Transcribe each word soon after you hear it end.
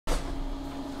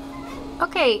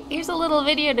Okay, here's a little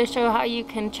video to show how you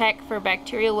can check for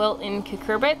bacterial wilt in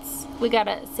cucurbits. We got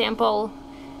a sample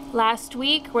last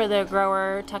week where the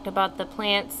grower talked about the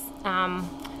plants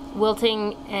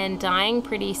wilting and dying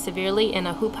pretty severely in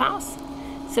a hoop house.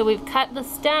 So we've cut the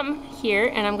stem here,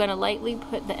 and I'm going to lightly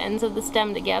put the ends of the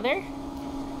stem together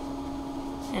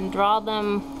and draw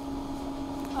them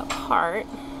apart.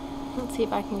 Let's see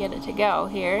if I can get it to go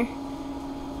here.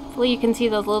 Hopefully you can see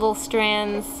those little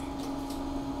strands,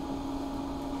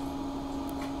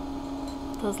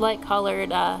 those light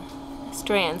colored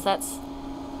strands. That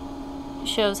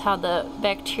shows how the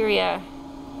bacteria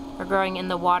are growing in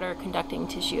the water conducting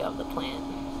tissue of the plant.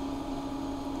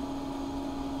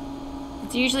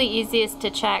 It's usually easiest to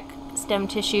check stem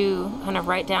tissue kind of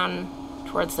right down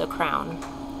towards the crown.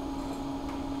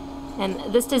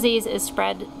 And this disease is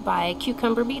spread by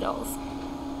cucumber beetles.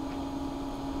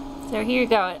 So here you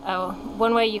go,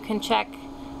 one way you can check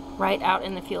right out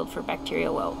in the field for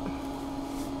bacterial wilt.